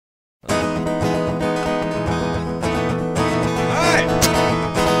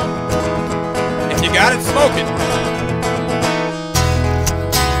broken.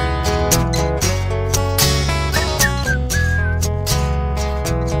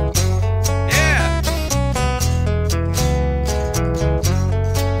 Yeah.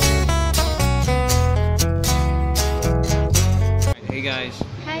 Hey guys.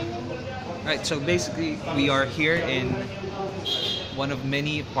 Hi. Alright, so basically we are here in one of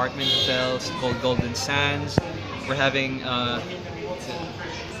many apartment hotels called Golden Sands. We're having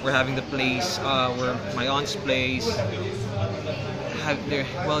the place, my aunt's place.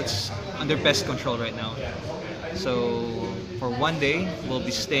 Well, it's under pest control right now. So for one day, we'll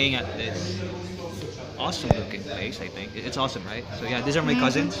be staying at this awesome looking place. I think it's awesome, right? So yeah, these are my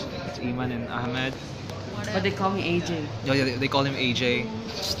cousins. It's Iman and Ahmed. But they call me AJ. Yeah, they call him AJ.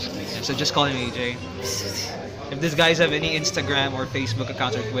 Yeah, so just call him AJ. If these guys have any Instagram or Facebook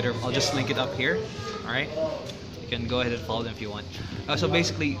accounts or Twitter, I'll just link it up here. All right, you can go ahead and follow them if you want. So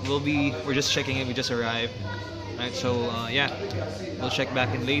basically, we're just checking in. We just arrived. All right, so yeah, we'll check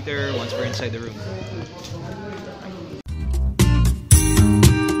back in later once we're inside the room.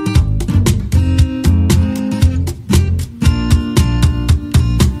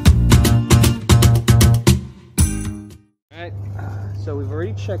 Alright, so we've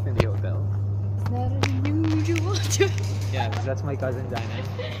already checked in the hotel. It's not unusual to... Yeah, that's my cousin Dinah.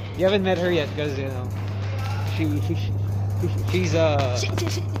 You haven't met her yet because you know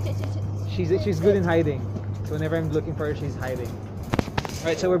she's good in hiding. So whenever I'm looking for her, she's hiding.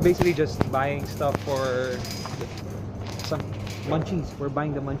 Alright, so we're basically just buying stuff for some munchies. We're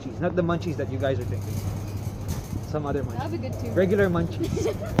buying the munchies, not the munchies that you guys are thinking. Some other munchies. That'd be good too. Regular munchies.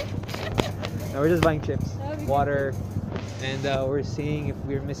 No, we're just buying chips, That'd be water, and we're seeing if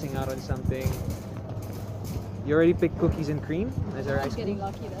we're missing out on something. You already picked cookies and cream as our I'm ice getting cream?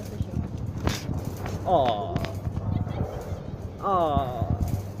 lucky, that's for sure. Aww. Aww.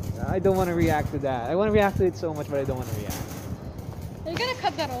 I don't want to react to that. I want to react to it so much, but I don't want to react. Are you gonna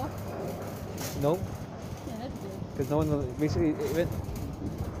cut that off? No, Yeah, that's good. because no one will. Basically,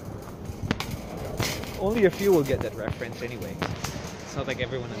 only a few will get that reference anyway. It's not like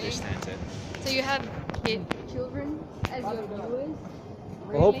everyone understands it. So you have children as your viewers?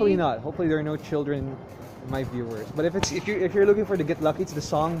 Well, hopefully not. Hopefully there are no children in my viewers. But if you're looking for the Get Lucky, it's the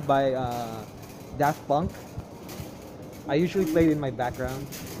song by Daft Punk. I usually play it in my background.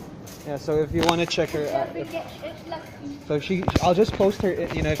 Yeah, so if you want to check her out, so I'll just post her.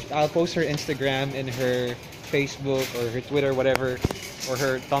 You know, I'll post her Instagram and her Facebook or her Twitter, whatever, or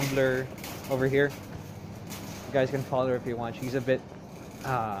her Tumblr over here. You guys can follow her if you want. She's a bit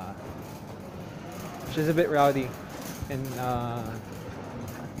rowdy and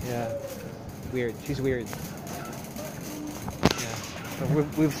yeah, weird. She's weird. Yeah. So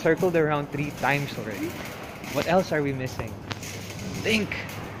we've circled around 3 times already. What else are we missing? Think,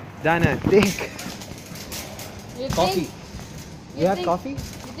 Dana. Think. Coffee. You have coffee? You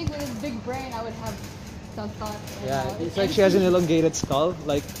think with this big brain I would have some thought? Yeah, it's like she has an elongated skull,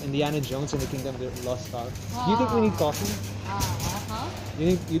 like Indiana Jones in the Kingdom of the Lost Skull. Do you think we need coffee?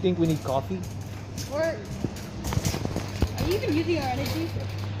 You think we need coffee? Or are you even using our energy?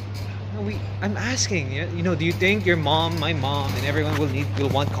 No, I'm asking. You know, do you think your mom, my mom, and everyone will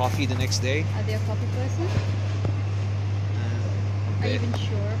want coffee the next day? Are they a coffee person? Are you even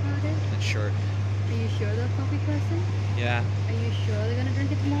sure about it? Not sure. Are you sure they're a coffee person? Yeah. Are you sure they're gonna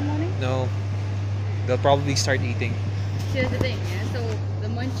drink it tomorrow morning? No. They'll probably start eating. Here's the thing, yeah. So the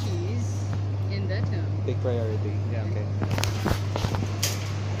munchies in that term. Big priority. Yeah. Okay.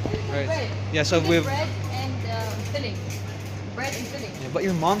 Right. Bread. Yeah. So Just we've. bread and filling. Bread and filling. Yeah, but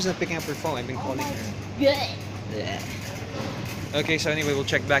your mom's not picking up her phone. I've been calling her. Yeah. Okay, so anyway, we'll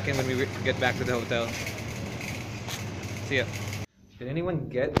check back in when we get back to the hotel. See ya. Did anyone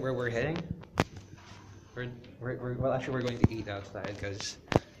get where we're heading? Well, actually, we're going to eat outside because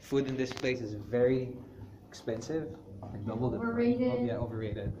food in this place is very expensive. Like double the Overrated. Oh, yeah,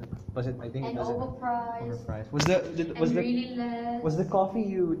 overrated. Was it? I think And it was overpriced. overpriced. Really less. Was the coffee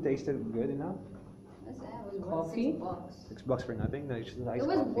you tasted good enough? What's that? It was Coffee? worth $6 for nothing. No, it's just nice It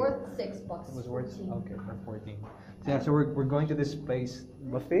was coffee. worth $6. It was worth 14. okay for 14. So yeah, so we're going to this place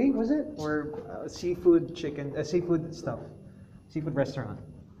buffet, was it, or seafood seafood stuff, seafood restaurant,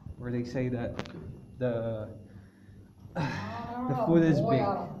 where they say that the food is big.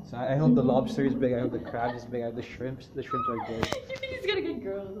 So I hope the lobster is big. I hope the crab is big. I hope the shrimps are good. You think he's gonna get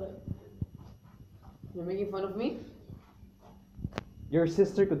girls? You're making fun of me? Your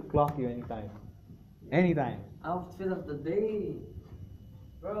sister could clock you anytime. Anytime. Outfit of the day.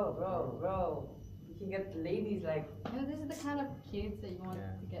 Bro. You can get ladies like... You know, this is the kind of kids that you want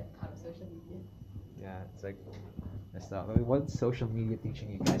Yeah. to get out of social media. Yeah, it's like messed up. I mean, what's social media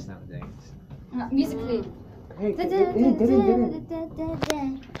teaching you guys nowadays? Musically. Hey, get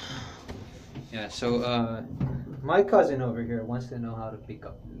in. Yeah, so my cousin over here wants to know how to pick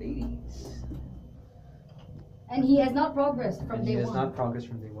up ladies. And he has not progressed from And day he has one. not progressed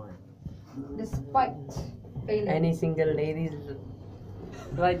from day one. Despite failing. Any single ladies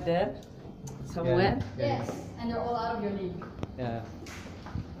right there? Somewhere? Yes, and they're all out of your league. Yeah.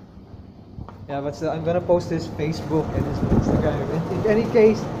 Yeah, but still, I'm gonna post his Facebook and his Instagram.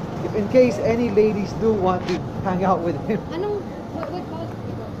 If in case any ladies do want to hang out with him. I know. What college?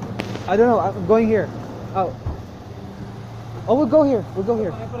 I don't know. I'm going here. Oh. Oh, we'll go here. We'll go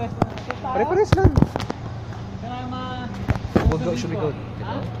here. Pare-pares lang. We'll go. Should we go?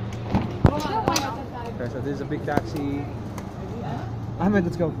 Okay, so this is a big taxi. Ahmed,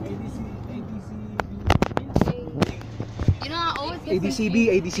 let's go. You know, I always get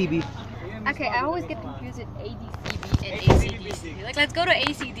ADCB. Okay, I always get confused with ADCB and ACDC. Like, let's go to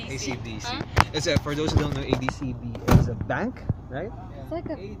ACDC. ACDC. Huh? It's for those who don't know, ADCB is a bank, right? It's like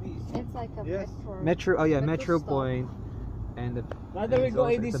a Yes. Metro. Oh yeah, Metro stop. Point. And the. Rather we it's go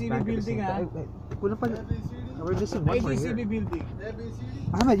also- it's a ADCB bank at the building, same ah. time. Wala pa. We're missing one more ADCB here. building.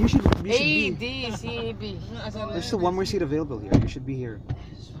 Ahmed, you should be. ADCB. There's still one more seat available here. You should be here.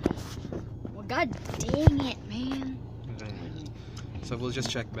 Well, God dang it, man. So we'll just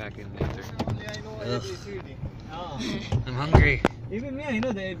check back in later. Only I know ABCD. Ah. I'm hungry. Even me, I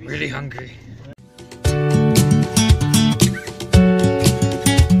know the ABCD. Really hungry.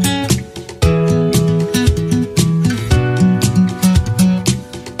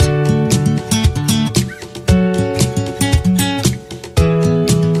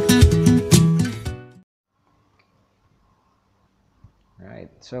 Right,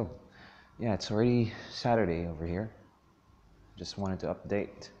 so yeah, it's already Saturday over here. Just wanted to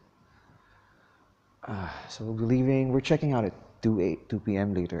update. So we'll be leaving. We're checking out at 2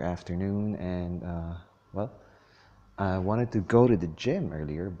 p.m. later afternoon, and well, I wanted to go to the gym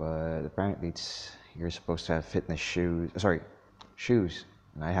earlier, but apparently you're supposed to have fitness shoes. Shoes,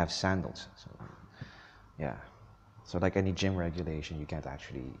 and I have sandals. So yeah, so like any gym regulation, you can't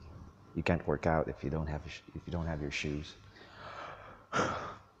work out if you don't have your shoes.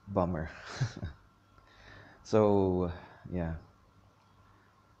 Bummer. So yeah,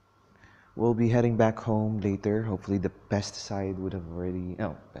 we'll be heading back home later. Hopefully the pesticide would have already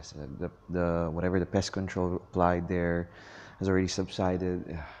the whatever the pest control applied there has already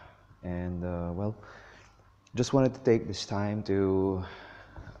subsided. And well, just wanted to take this time to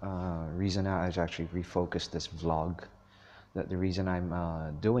reason out. I actually refocus this vlog. That the reason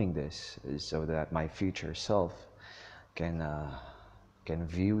I'm doing this is so that my future self can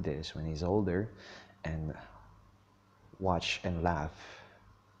view this when he's older and watch and laugh.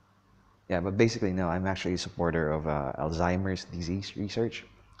 Yeah, but basically, no, I'm actually a supporter of Alzheimer's disease research.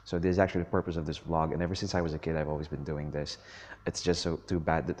 So this is actually the purpose of this vlog. And ever since I was a kid, I've always been doing this. It's just so too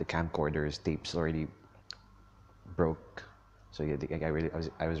bad that the camcorder's tapes already broke. So yeah,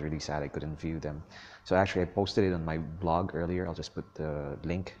 I was really sad I couldn't view them. So actually, I posted it on my blog earlier. I'll just put the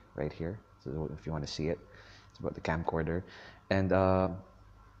link right here. So if you want to see it, it's about the camcorder. And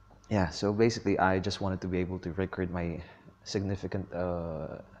yeah, so basically, I just wanted to be able to record my significant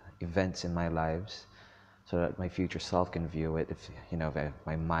events in my lives, so that my future self can view it. If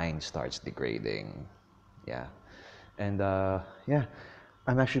my mind starts degrading, yeah. And yeah,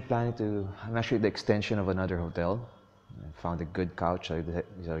 I'm actually the extension of another hotel. I found a good couch,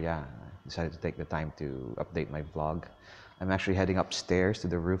 so yeah, I decided to take the time to update my vlog. I'm actually heading upstairs to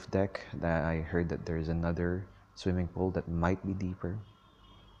the roof deck. That I heard that there's another swimming pool that might be deeper.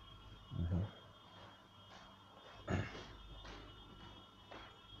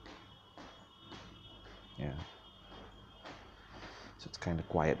 Yeah. So it's kind of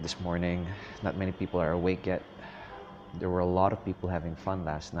quiet this morning. Not many people are awake yet. There were a lot of people having fun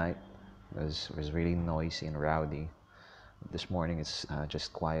last night. It was really noisy and rowdy. This morning it's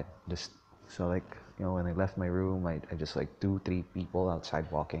just quiet. Just so when I left my room, I just 2-3 people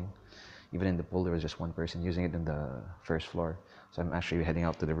outside walking. Even in the pool, there was just one person using it in the first floor. So I'm actually heading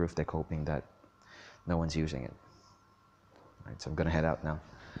out to the roof deck, hoping that no one's using it. All right, so I'm gonna head out now.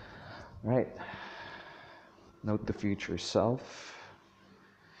 All right. Note the future self.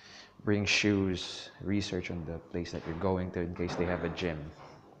 Bring shoes. Research on the place that you're going to in case they have a gym.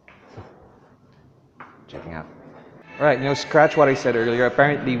 Checking out. All right, scratch what I said earlier.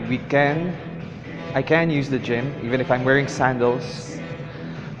 Apparently, I can use the gym even if I'm wearing sandals.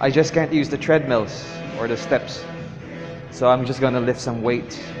 I just can't use the treadmills or the steps. So I'm just gonna lift some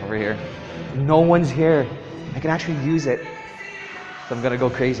weight over here. No one's here. I can actually use it. So I'm gonna go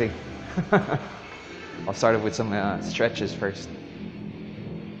crazy. I'll start with some stretches first.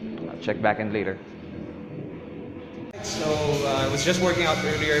 check back in later. So I was just working out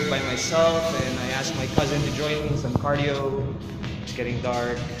earlier by myself, and I asked my cousin to join me in some cardio. It's getting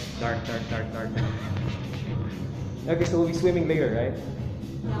dark. Okay, so we'll be swimming later, right?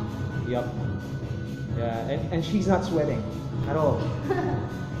 Yup. Yeah, and she's not sweating at all.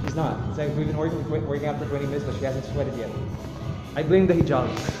 She's not. It's like we've been working out for 20 minutes, but she hasn't sweated yet. I blame the hijab.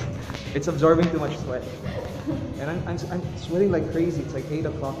 It's absorbing too much sweat. And I'm sweating like crazy. It's like 8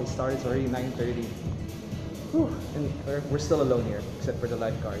 o'clock. It started. It's already 9:30. And we're still alone here, except for the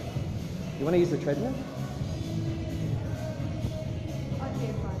lifeguard. You want to use the treadmill?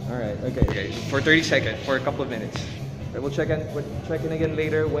 Alright, okay. For 30 seconds, for a couple of minutes. Right, we'll check in again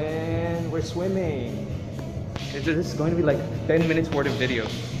later when we're swimming. This is going to be like 10 minutes worth of video.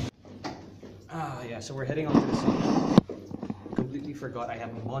 Yeah, so we're heading on to the sauna. Completely forgot I have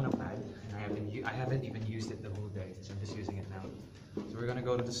a monopad, and I haven't even used it the whole day, so I'm just using it now. So we're gonna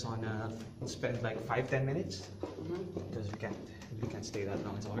go to the sauna and spend like 5-10 minutes because we can't stay that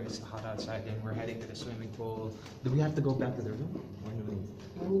long. It's always hot outside, and we're heading to the swimming pool. Do we have to go back to the room? Or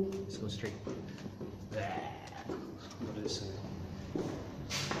no? Let's go straight. Go to the swimming.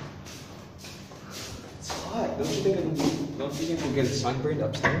 It's hot. Don't you think we'll get sunburned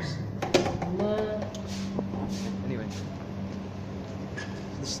upstairs? Anyway,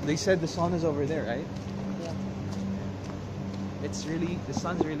 they said the sauna's over there, right? Yeah. The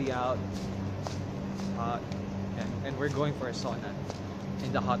sun's really out. It's hot, and we're going for a sauna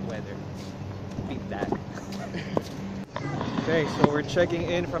in the hot weather. Beat that. Okay, so we're checking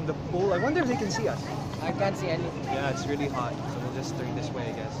in from the pool. I wonder if they can see us. I can't see anything. Yeah, it's really hot, so we'll just turn this way,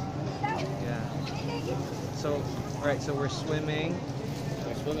 I guess. Yeah. So, alright, so we're swimming.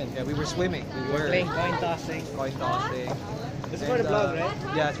 Yeah, we were swimming. We were Playing coin tossing. coin tossing. This is for the vlog,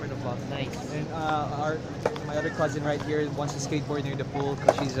 right? Yeah, it's for the vlog. Nice. And my other cousin right here wants to skateboard near the pool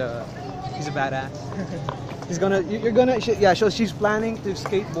because she's a badass. So she's planning to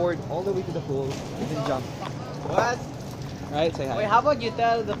skateboard all the way to the pool and then jump. What? Right? Say hi. Wait, how about you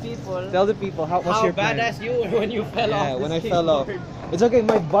tell the people Tell the people what's how your plan? badass you were when you fell off? Yeah, the when I fell off. skateboard. It's okay,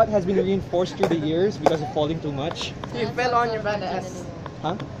 my butt has been reinforced through the years because of falling too much. You fell on your badass.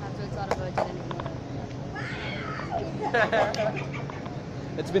 Huh? That's why it's not a virgin anymore.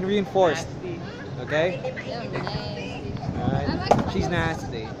 It's been reinforced. Nasty. Okay? You're nasty. Alright. She's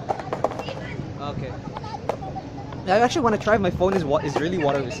nasty. Okay. I actually want to try. My phone is really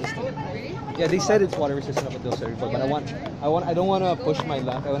water resistant. Really? Yeah, they said it's water resistant up until certain point, but I don't want to push my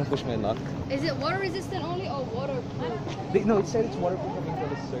luck. I want to push my luck. Is it water resistant only or waterproof? No, it said it's waterproof up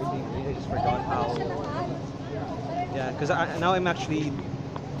until a certain point. I just forgot how. Yeah, because now I'm actually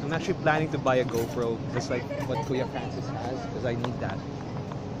planning to buy a GoPro, just like what Kuya Francis has, because I need that.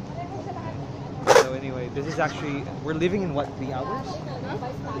 So anyway, this is actually, we're leaving in what, 3 hours?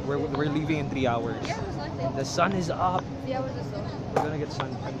 We're leaving in 3 hours. The sun is up. 3 hours or so. I'm gonna get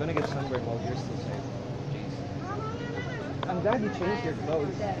sunburned while you're still safe. Jeez. I'm glad you changed your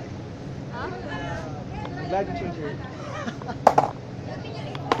clothes. Huh? I'm glad you changed your.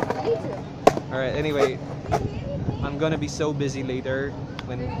 Me too. All right. Anyway, I'm gonna be so busy later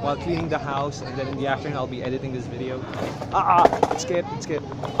while cleaning the house, and then in the afternoon I'll be editing this video. It skipped.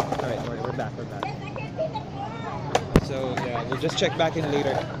 All right, we're back. So yeah, we'll just check back in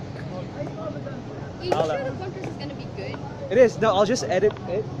later. Are you sure the contrast is gonna be good? It is. No, I'll just edit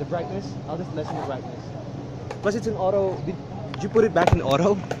it, the brightness. I'll just lessen the brightness. Plus it's in auto. Did you put it back in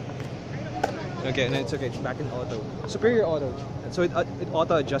auto? Okay, no, it's okay. It's back in auto. Superior auto. So it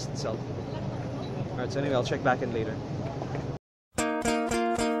auto adjusts itself. Alright, so anyway, I'll check back in later.